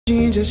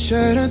change a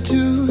shirt or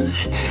two.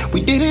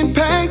 We didn't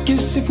pack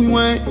as if we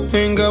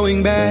weren't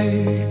going back.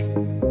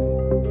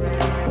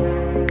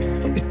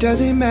 It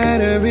doesn't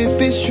matter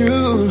if it's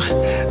true.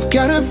 I've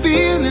got a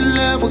feeling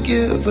love will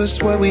give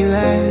us what we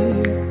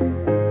lack.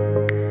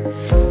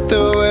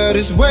 The world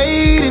is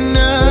waiting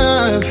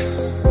up.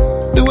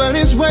 The world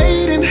is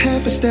waiting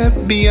half a step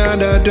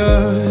beyond our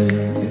door.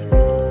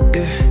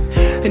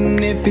 Yeah.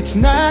 And if it's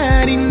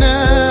not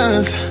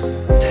enough,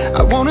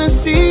 I wanna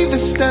see the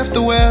stuff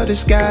the world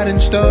has got in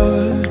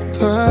store.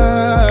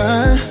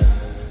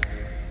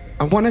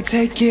 I wanna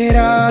take it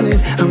all in,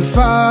 I'm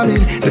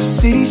falling. The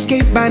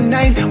cityscape by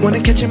night, wanna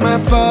catch in my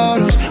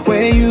photos.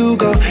 Where you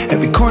go,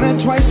 every corner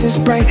twice as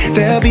bright.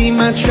 They'll be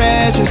my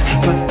treasures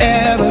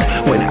forever.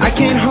 When I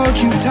can't hold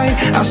you tight,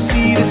 I'll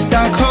see the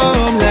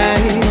Stockholm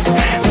lights.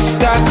 The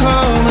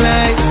Stockholm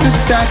lights, the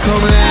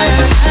Stockholm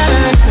lights.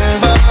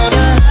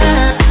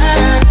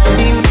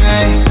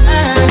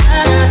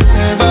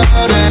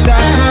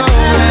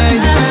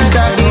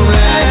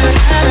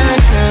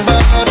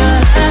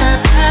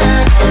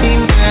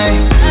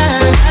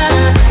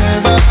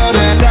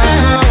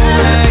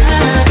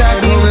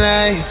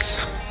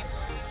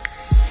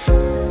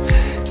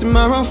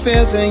 Tomorrow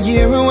feels a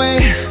year away,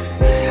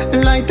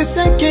 like the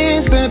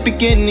seconds, the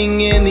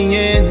beginning and the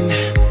end.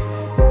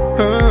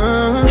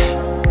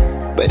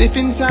 But if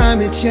in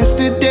time it's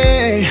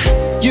yesterday,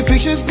 your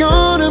picture's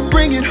gonna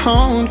bring it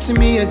home to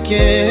me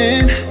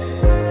again.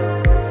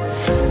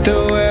 The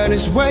world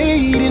is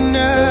waiting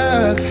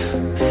up.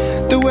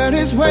 The world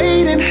is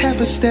waiting half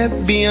a step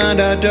beyond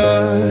our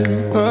door.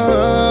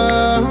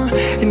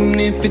 And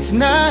if it's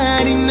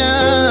not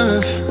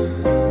enough,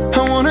 I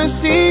wanna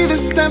see the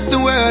stuff the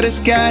world has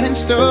got in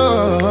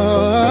store.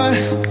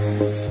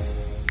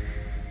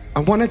 I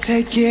wanna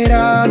take it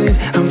all in,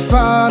 I'm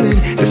falling.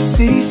 The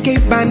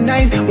cityscape by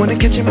night, wanna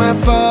catch in my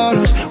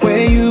photos.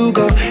 Where you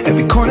go,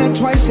 every corner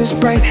twice as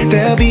bright.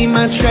 They'll be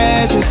my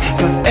treasures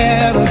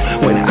forever.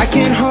 When I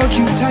can't hold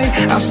you tight,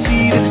 I'll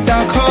see the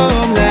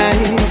Stockholm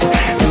lights.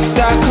 The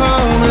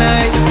Stockholm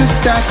lights, the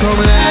Stockholm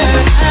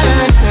lights.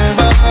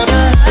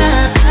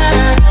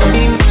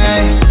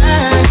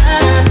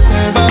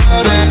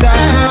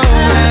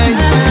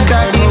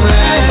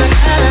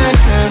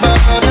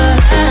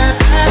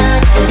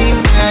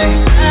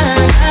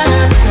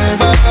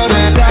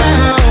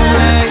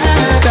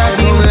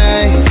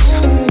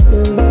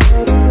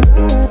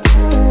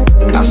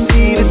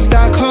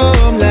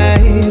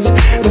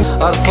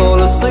 I'd fall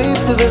asleep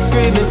to the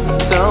screaming,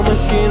 sound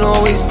machine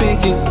always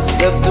speaking,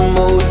 left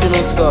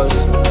emotional scars.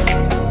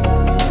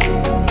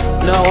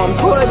 Now I'm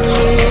 21,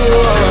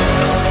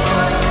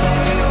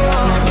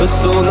 a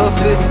soul of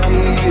 50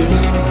 years.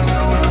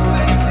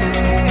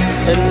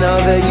 And now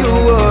that you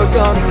are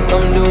gone,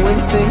 I'm doing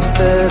things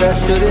that I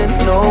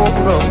shouldn't know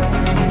from.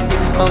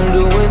 I'm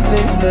doing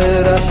things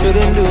that I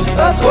shouldn't do.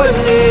 At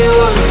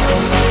 21,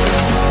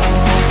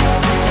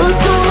 a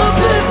soul of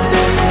 50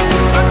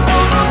 years.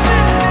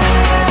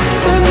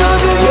 And now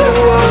that you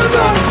are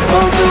gone,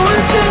 I'm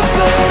doing things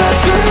that I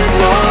shouldn't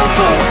know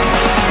from.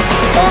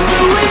 I'm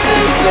doing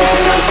things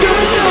that I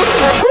shouldn't do.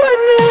 At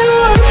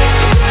 21.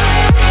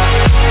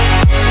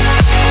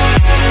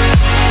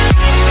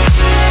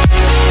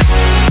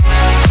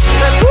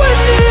 At 21.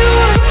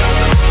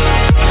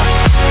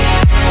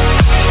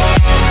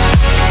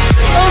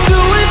 I'm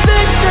doing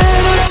things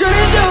that I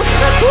shouldn't do.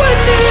 At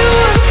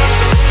 21.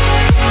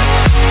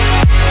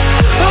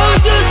 I'm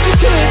just a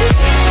kid.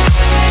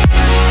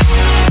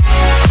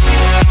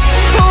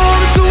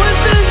 I'm doing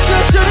things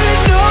I shouldn't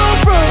know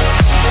from.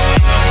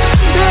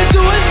 Yeah,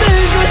 doing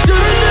things I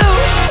shouldn't know.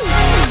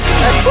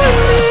 At 21.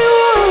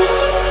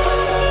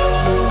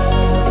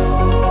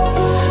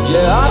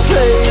 Yeah, I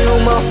play you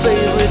my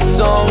favorite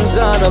songs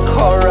on a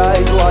car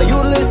ride while you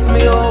list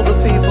me all the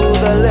people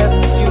that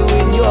left you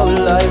in your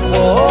life.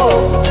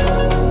 Oh,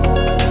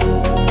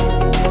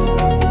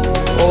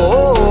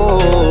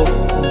 oh.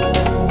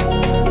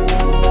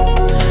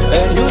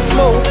 And you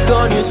smoke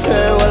on your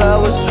chair while I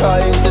was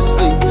trying to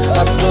sleep.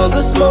 I smell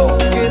the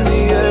smoke in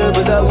the air,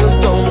 but that was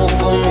normal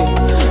for me.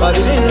 I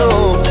didn't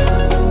know.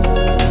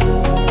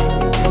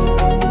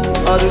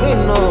 I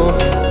didn't know.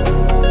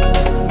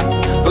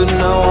 But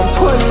now I'm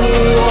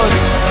 21.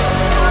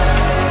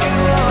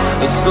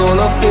 It's all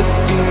of 50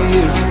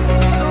 years.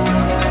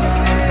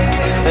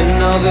 And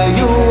now that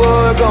you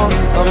are gone,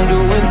 I'm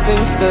doing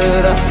things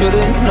that I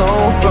shouldn't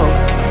know from.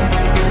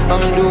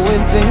 I'm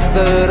doing things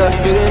that I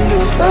shouldn't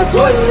do. At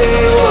 21.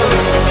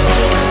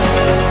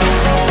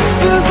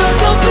 Feels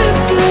like I'm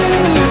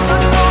 50s.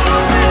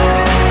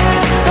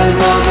 And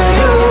now that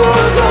you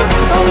are gone,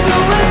 I'm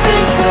doing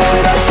things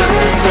that I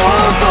shouldn't know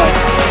from.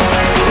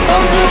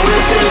 I'm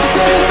doing things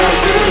that I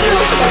shouldn't do.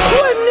 At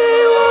 21.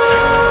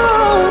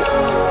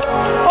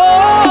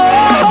 Oh,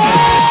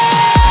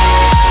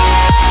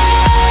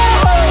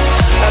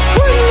 at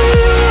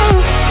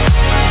 21.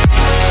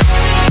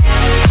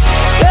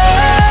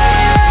 Yeah,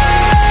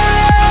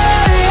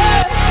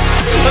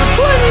 at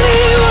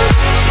 21.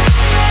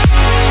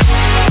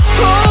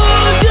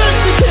 Oh,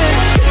 just a kid.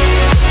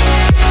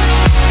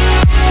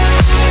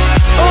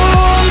 Oh,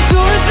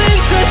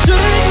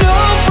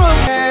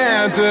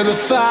 into the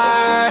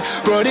fire,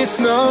 but it's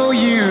no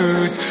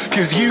use,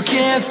 'cause you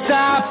can't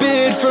stop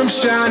it from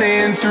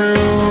shining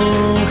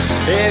through.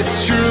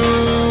 It's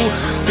true,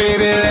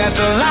 baby, let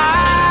the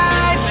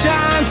light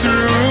shine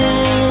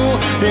through.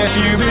 If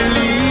you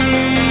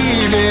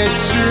believe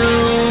it's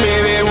true,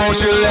 baby,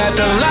 won't you let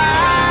the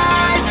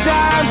light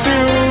shine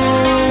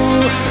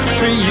through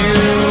for you,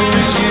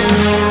 for you,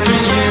 for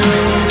you,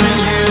 for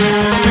you,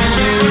 for you, for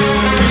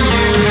you,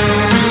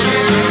 for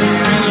you,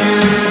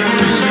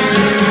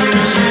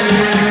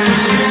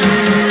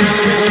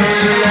 won't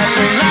you let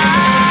the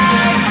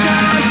light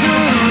shine through?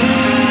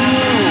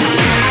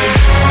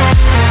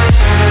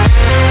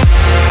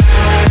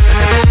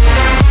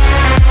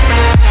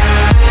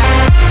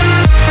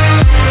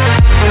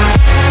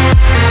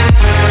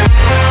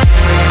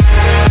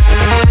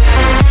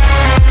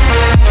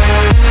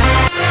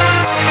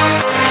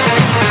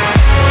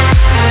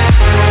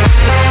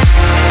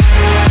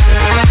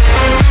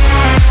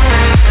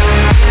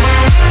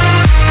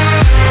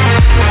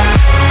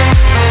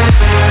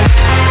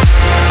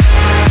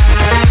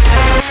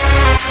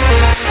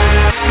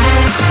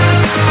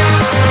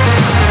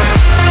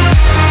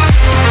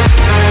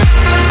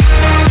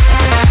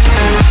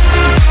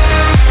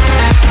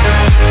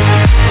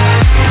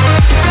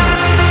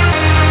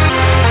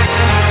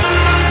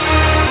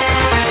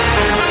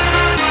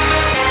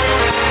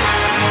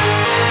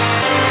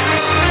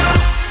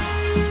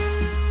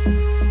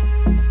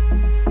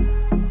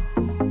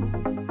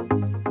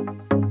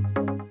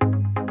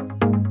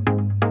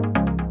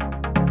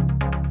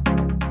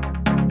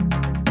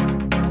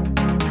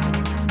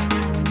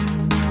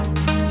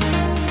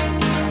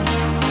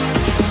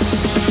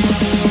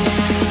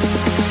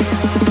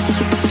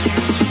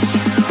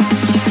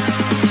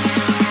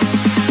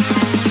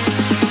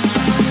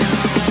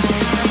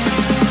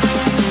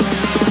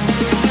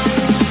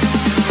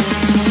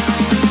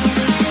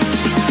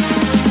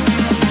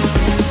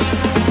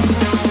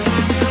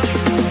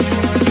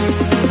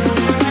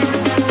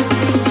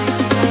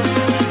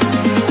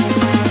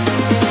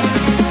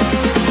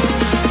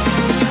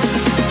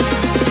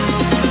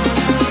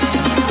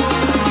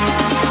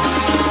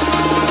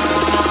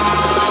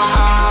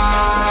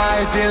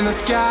 In the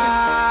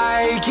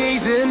sky,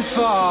 gazing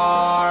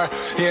far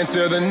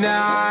into the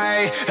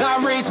night,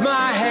 I raise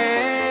my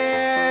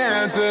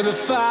hand to the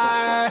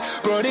fire,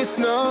 but it's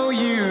no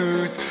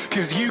use,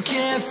 'cause you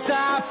can't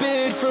stop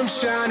it from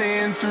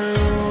shining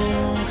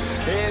through.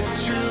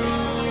 It's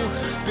true,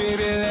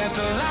 baby, let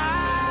the light